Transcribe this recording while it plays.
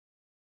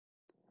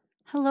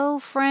Hello,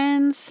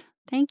 friends.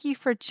 Thank you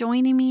for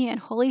joining me at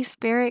Holy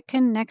Spirit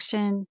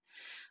Connection.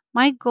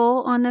 My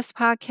goal on this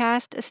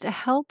podcast is to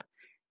help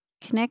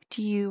connect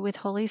you with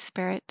Holy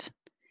Spirit.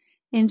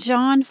 In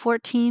John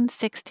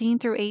 14:16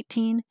 through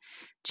 18,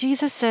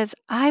 Jesus says,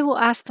 I will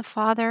ask the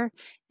Father,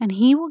 and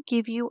he will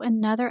give you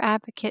another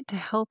advocate to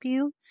help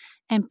you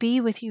and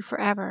be with you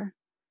forever.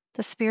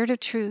 The Spirit of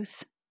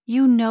truth.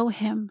 You know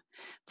him,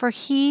 for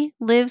he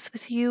lives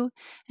with you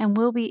and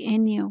will be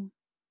in you.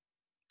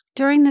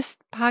 During this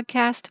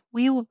podcast,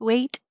 we will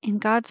wait in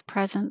God's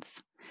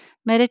presence,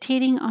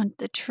 meditating on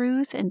the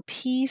truth and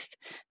peace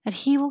that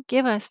He will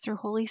give us through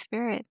Holy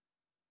Spirit.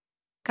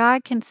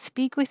 God can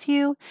speak with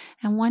you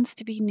and wants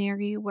to be near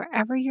you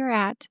wherever you're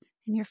at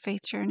in your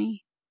faith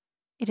journey.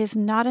 It is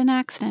not an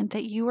accident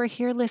that you are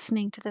here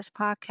listening to this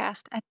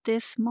podcast at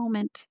this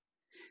moment.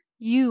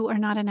 You are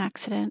not an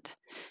accident,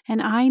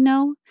 and I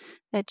know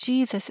that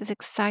Jesus is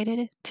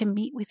excited to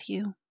meet with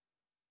you.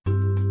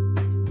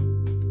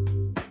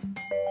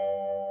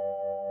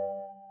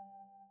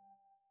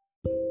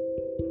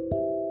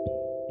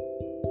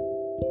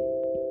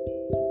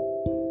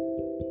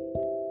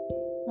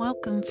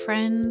 Welcome,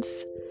 friends.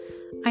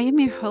 I am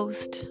your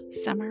host,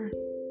 Summer.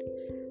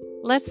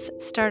 Let's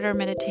start our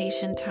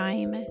meditation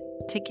time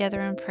together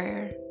in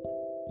prayer.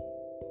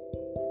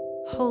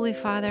 Holy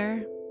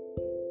Father,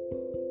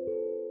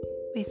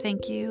 we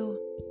thank you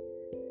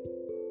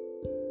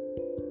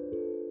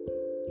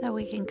that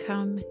we can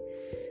come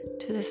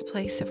to this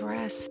place of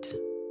rest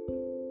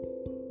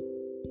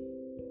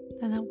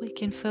and that we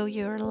can feel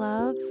your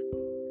love,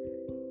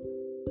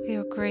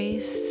 your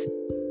grace,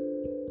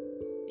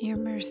 your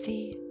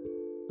mercy,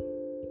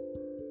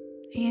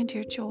 and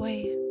your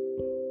joy.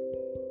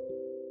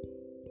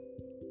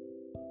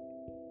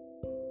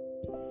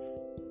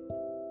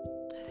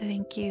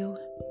 Thank you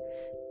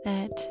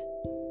that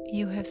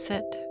you have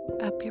set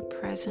up your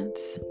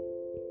presence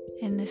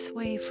in this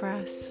way for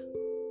us.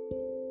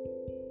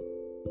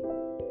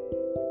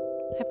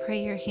 I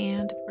pray your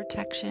hand of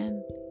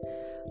protection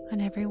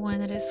on everyone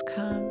that has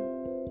come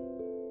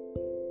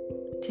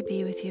to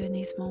be with you in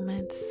these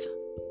moments.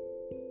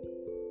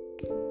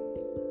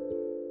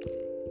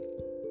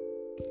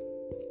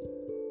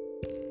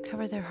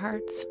 Cover their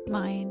hearts,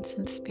 minds,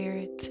 and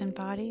spirits and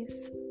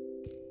bodies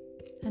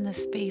and the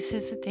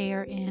spaces that they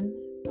are in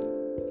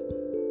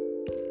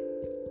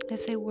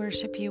as they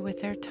worship you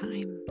with their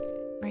time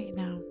right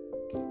now.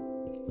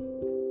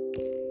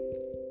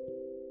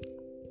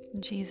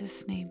 In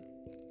Jesus' name,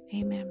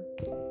 amen.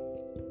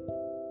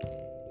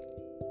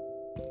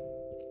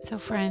 So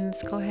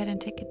friends, go ahead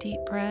and take a deep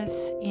breath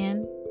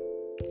in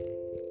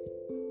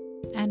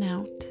and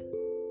out.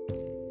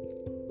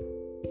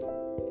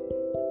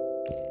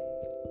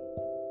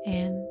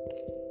 In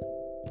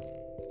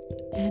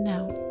and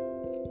out.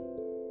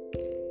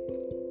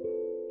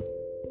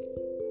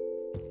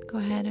 Go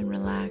ahead and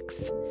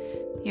relax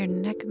your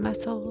neck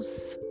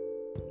muscles,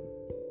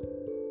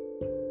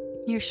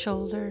 your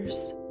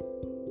shoulders,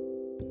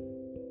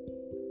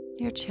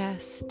 your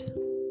chest,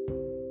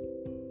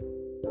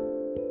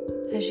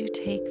 as you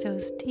take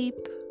those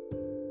deep,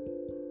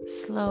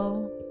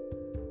 slow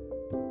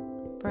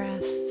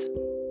breaths.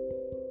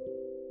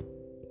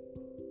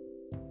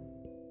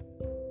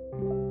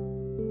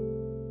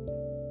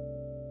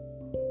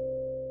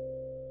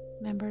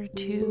 Remember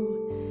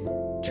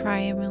to try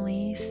and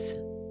release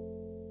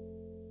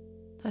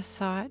the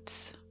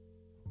thoughts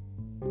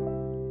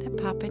that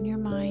pop in your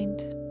mind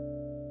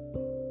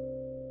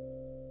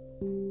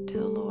to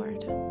the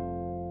Lord.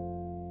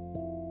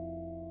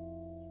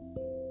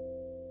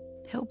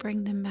 He'll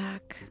bring them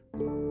back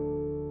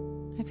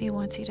if He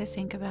wants you to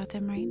think about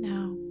them right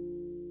now.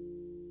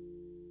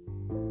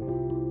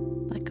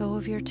 Let go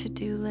of your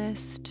to-do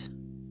list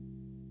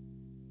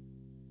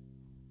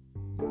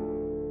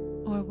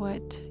or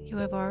what you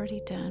have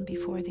already done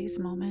before these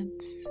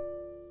moments.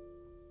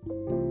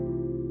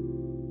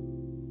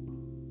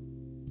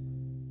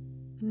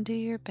 And do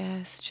your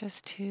best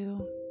just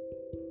to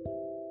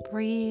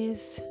breathe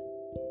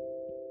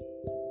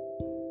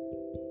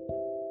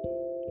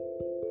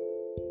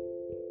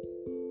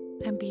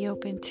and be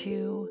open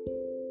to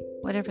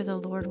whatever the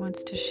Lord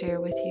wants to share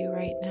with you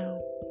right now.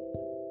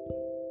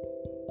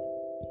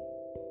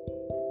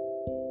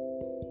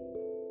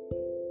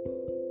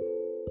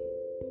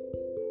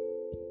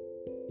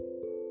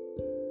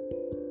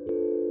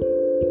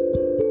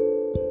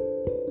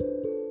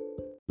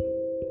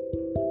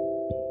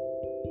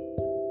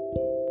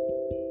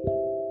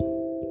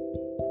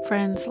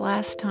 Friends,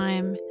 last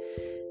time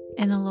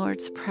in the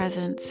Lord's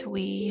presence,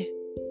 we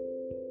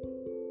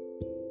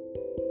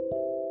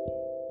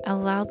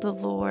allowed the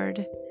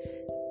Lord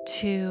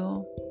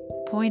to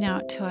point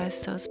out to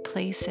us those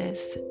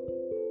places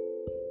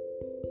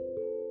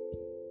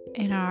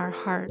in our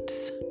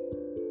hearts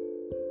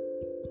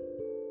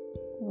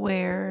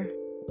where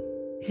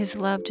His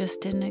love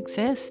just didn't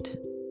exist,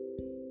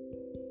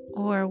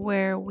 or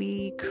where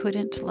we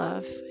couldn't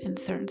love in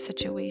certain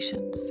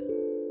situations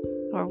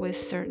or with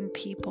certain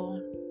people.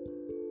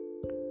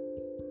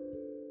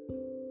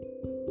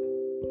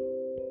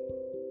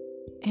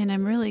 And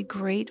I'm really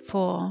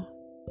grateful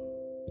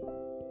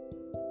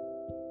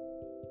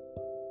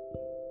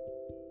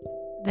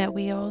that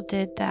we all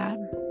did that.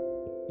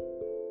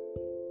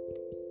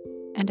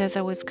 And as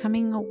I was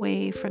coming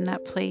away from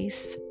that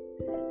place,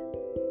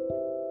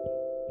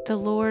 the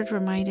Lord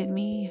reminded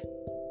me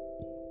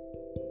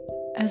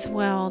as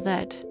well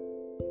that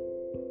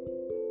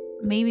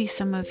maybe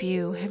some of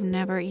you have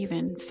never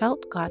even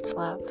felt God's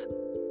love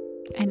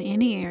in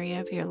any area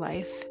of your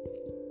life.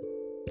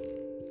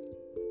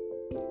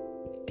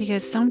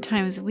 Because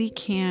sometimes we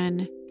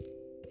can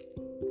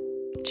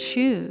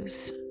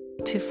choose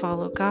to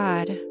follow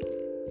God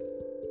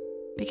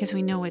because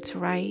we know it's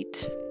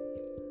right,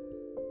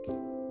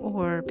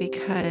 or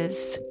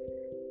because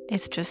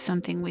it's just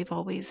something we've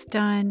always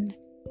done,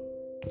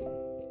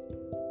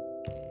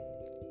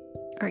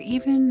 or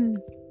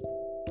even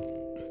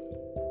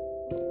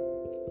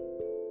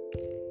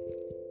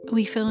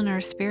we feel in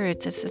our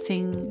spirits it's the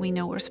thing we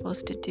know we're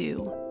supposed to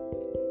do.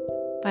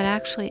 But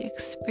actually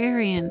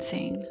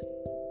experiencing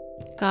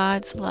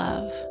God's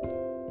love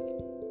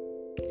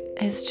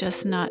is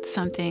just not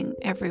something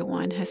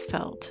everyone has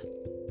felt.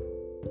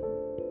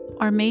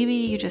 Or maybe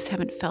you just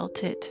haven't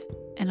felt it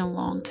in a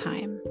long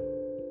time.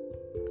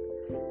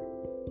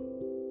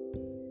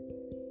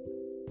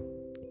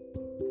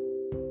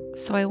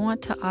 So I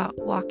want to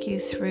walk you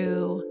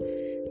through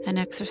an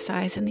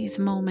exercise in these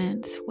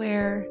moments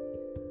where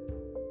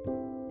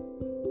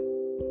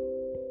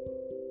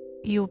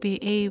you'll be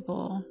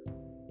able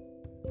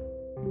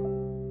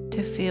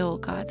to feel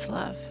God's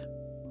love.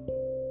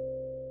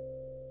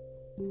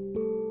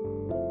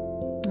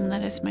 And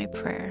that is my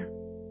prayer.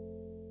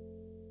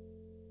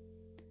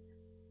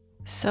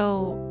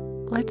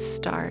 So let's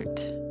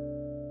start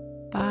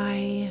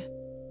by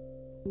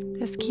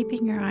just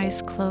keeping your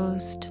eyes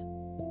closed.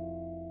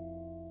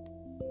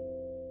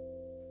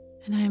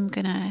 And I'm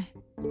going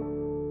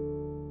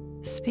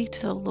to speak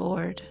to the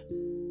Lord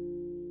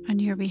on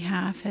your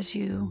behalf as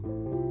you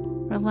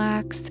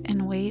relax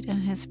and wait in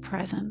His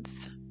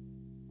presence.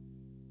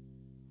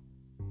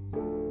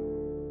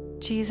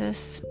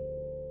 Jesus,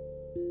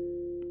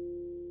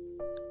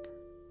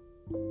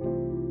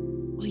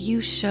 will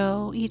you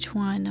show each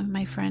one of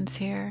my friends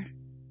here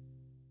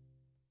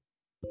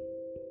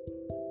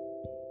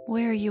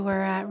where you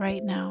are at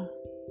right now?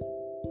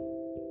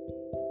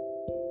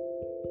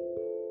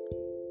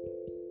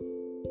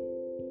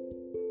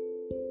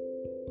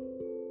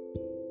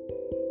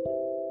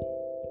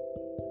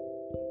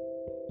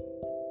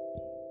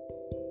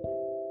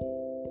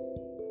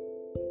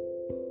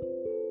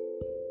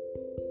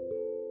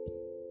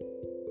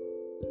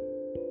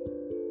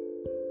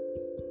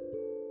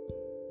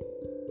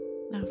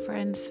 Now,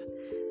 friends,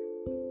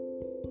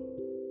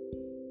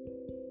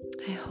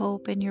 I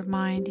hope in your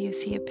mind you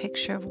see a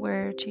picture of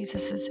where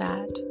Jesus is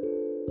at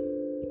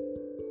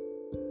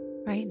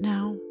right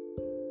now.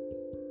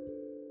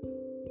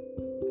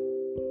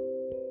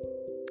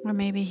 Or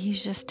maybe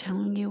He's just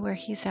telling you where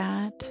He's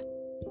at.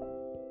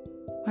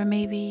 Or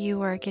maybe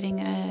you are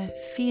getting a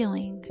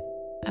feeling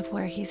of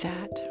where He's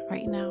at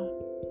right now.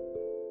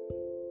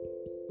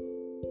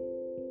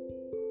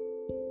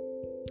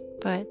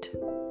 But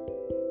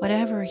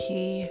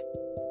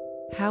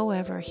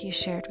however He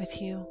shared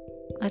with you,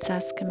 let's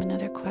ask Him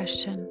another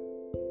question.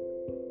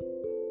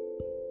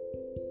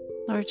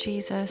 Lord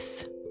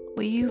Jesus,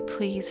 will you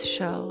please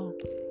show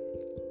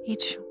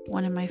each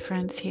one of my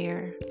friends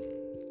here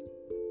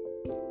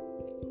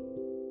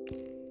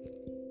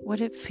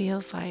what it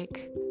feels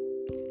like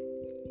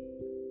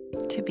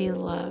to be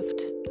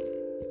loved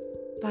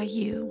by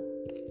you?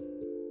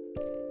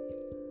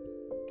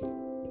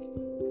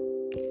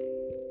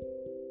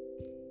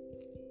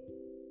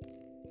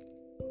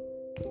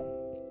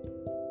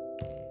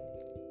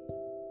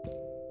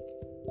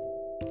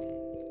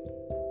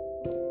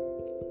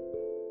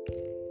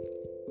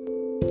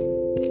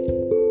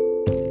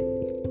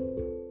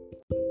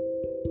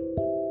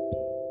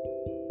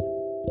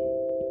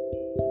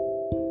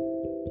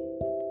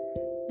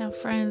 Now,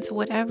 friends,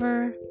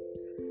 whatever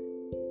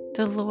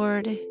the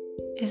Lord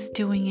is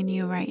doing in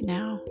you right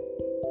now,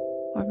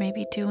 or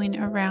maybe doing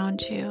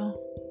around you,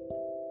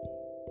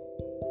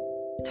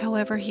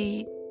 however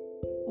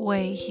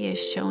way He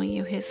is showing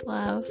you His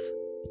love,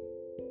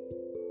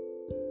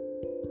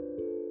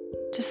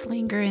 just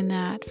linger in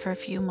that for a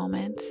few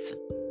moments.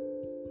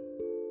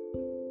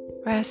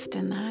 Rest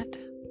in that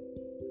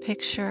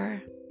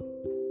picture,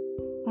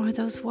 or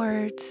those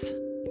words,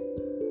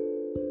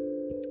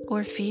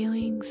 or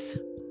feelings.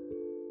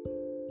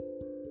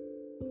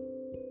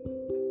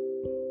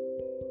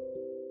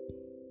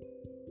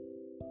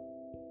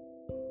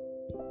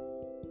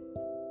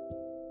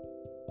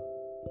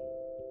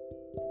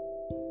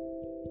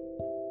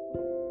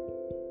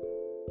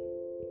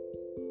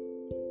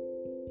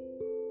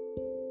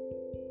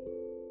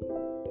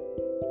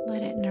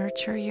 Let it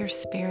nurture your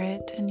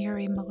spirit and your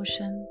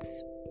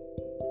emotions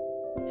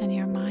and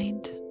your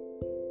mind.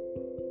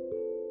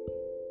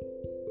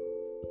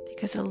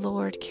 Because the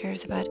Lord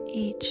cares about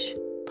each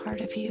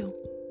part of you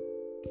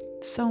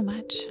so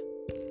much.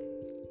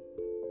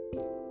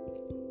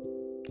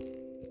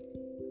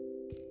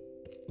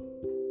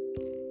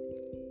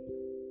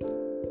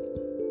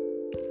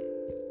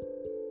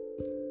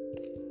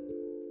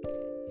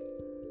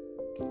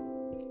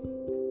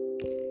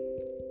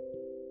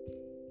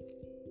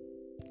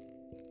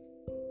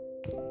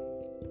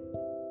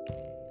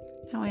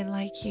 Now I'd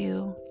like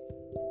you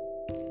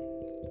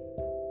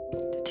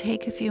to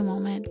take a few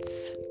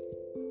moments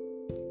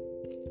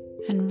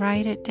and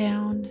write it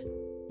down,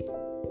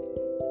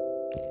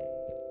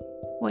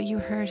 what you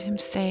heard him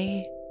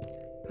say,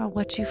 or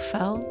what you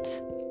felt,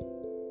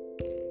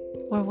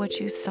 or what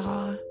you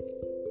saw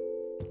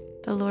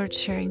the Lord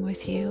sharing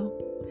with you,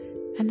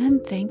 and then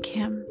thank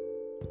him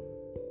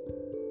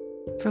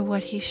for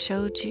what he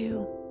showed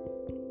you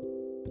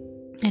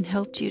and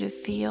helped you to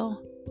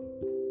feel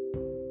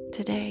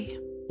today,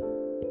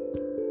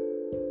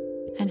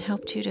 and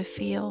helped you to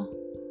feel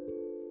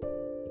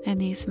in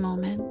these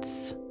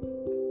moments.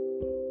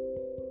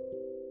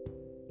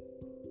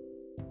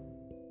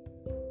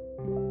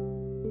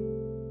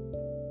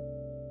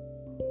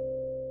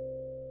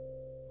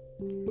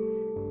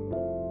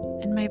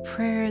 And my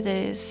prayer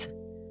is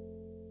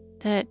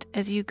that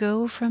as you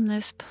go from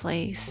this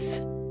place,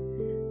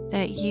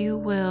 that you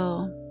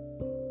will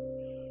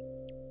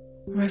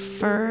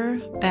refer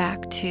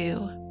back to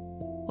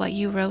what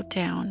you wrote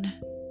down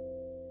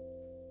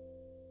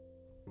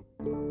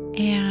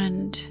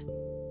and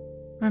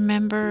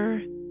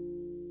remember,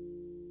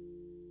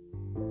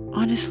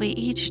 honestly,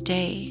 each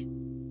day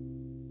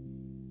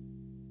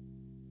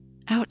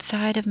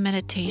outside of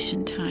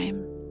meditation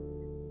time,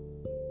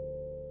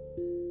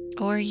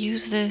 or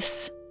use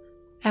this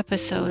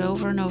episode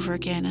over and over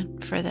again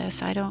for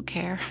this, I don't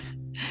care.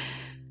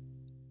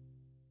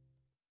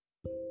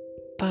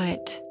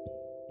 But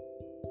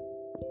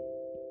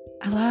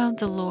allow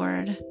the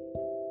Lord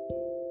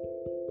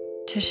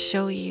to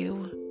show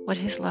you what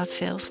his love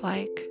feels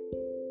like.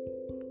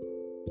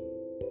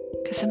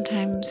 Because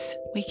sometimes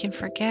we can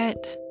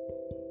forget.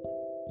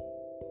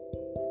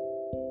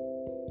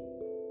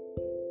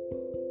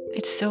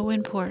 It's so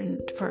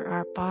important for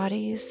our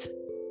bodies,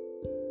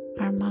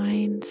 our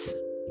minds,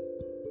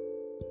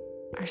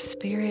 our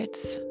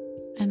spirits,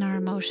 and our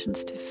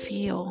emotions to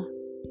feel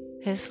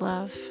his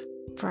love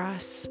for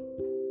us.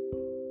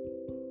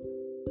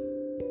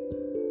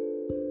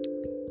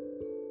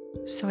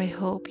 So I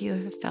hope you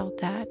have felt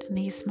that in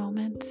these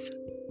moments.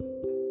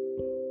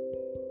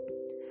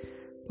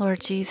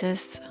 Lord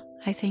Jesus,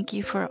 I thank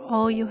you for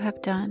all you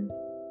have done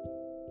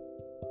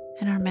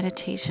in our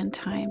meditation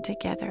time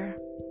together.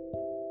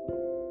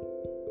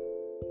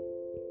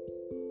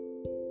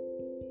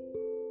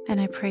 And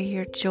I pray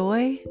your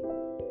joy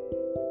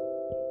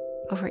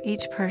over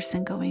each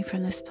person going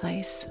from this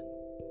place.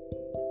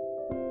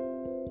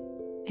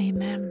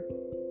 Amen.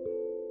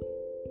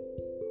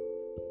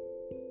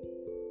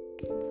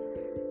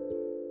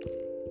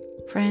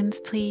 Friends,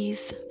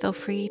 please feel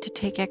free to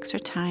take extra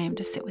time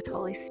to sit with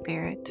Holy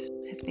Spirit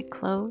as we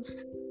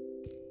close.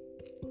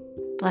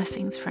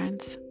 Blessings,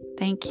 friends.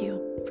 Thank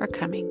you for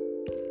coming.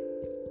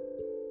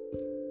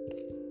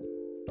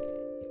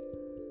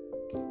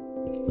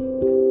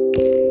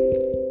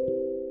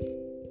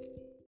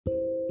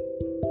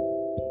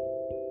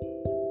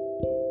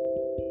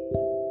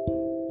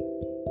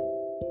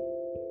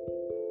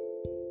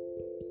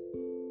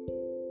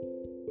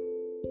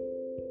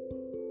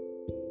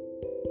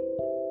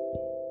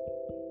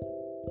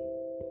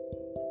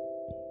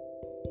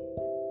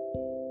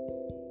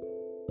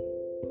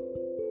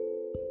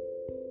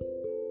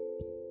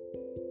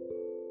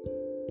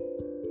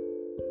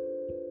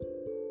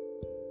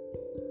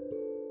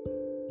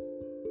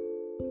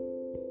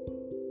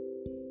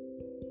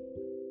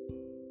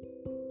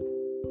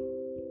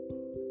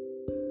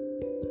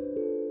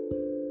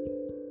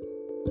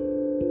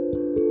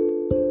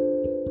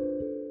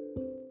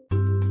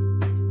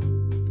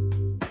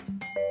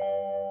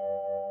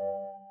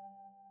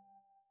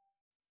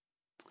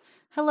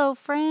 Hello,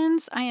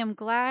 friends. I am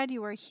glad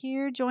you are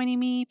here joining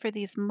me for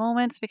these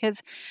moments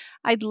because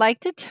I'd like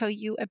to tell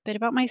you a bit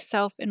about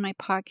myself and my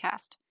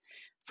podcast.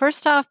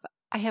 First off,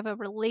 I have a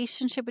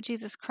relationship with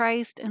Jesus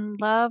Christ and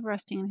love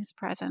resting in his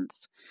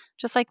presence,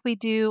 just like we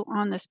do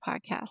on this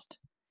podcast.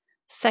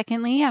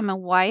 Secondly, I'm a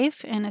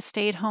wife and a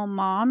stay-at-home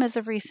mom as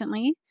of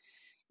recently,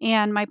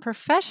 and my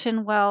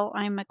profession, well,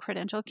 I'm a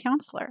credentialed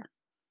counselor.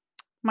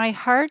 My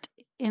heart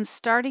in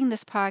starting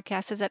this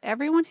podcast is that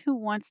everyone who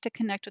wants to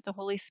connect with the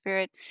Holy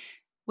Spirit,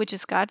 which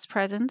is God's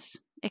presence,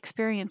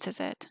 experiences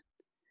it.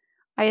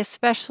 I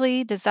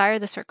especially desire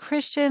this for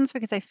Christians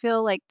because I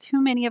feel like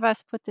too many of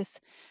us put this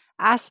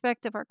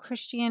aspect of our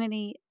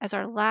Christianity as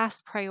our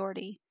last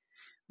priority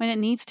when it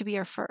needs to be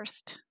our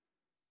first.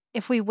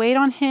 If we wait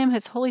on him,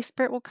 his Holy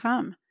Spirit will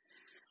come.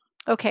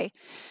 Okay,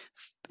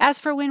 as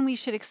for when we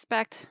should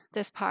expect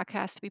this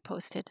podcast to be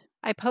posted,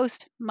 I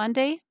post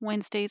Monday,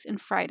 Wednesdays, and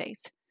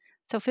Fridays.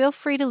 So feel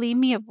free to leave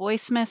me a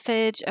voice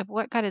message of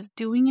what God is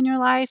doing in your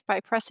life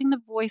by pressing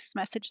the voice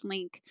message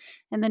link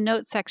in the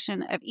notes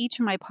section of each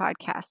of my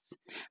podcasts.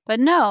 But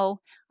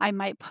no, I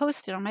might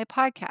post it on my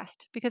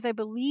podcast because I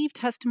believe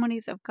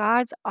testimonies of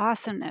God's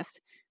awesomeness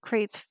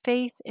creates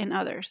faith in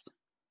others.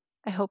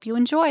 I hope you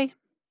enjoy.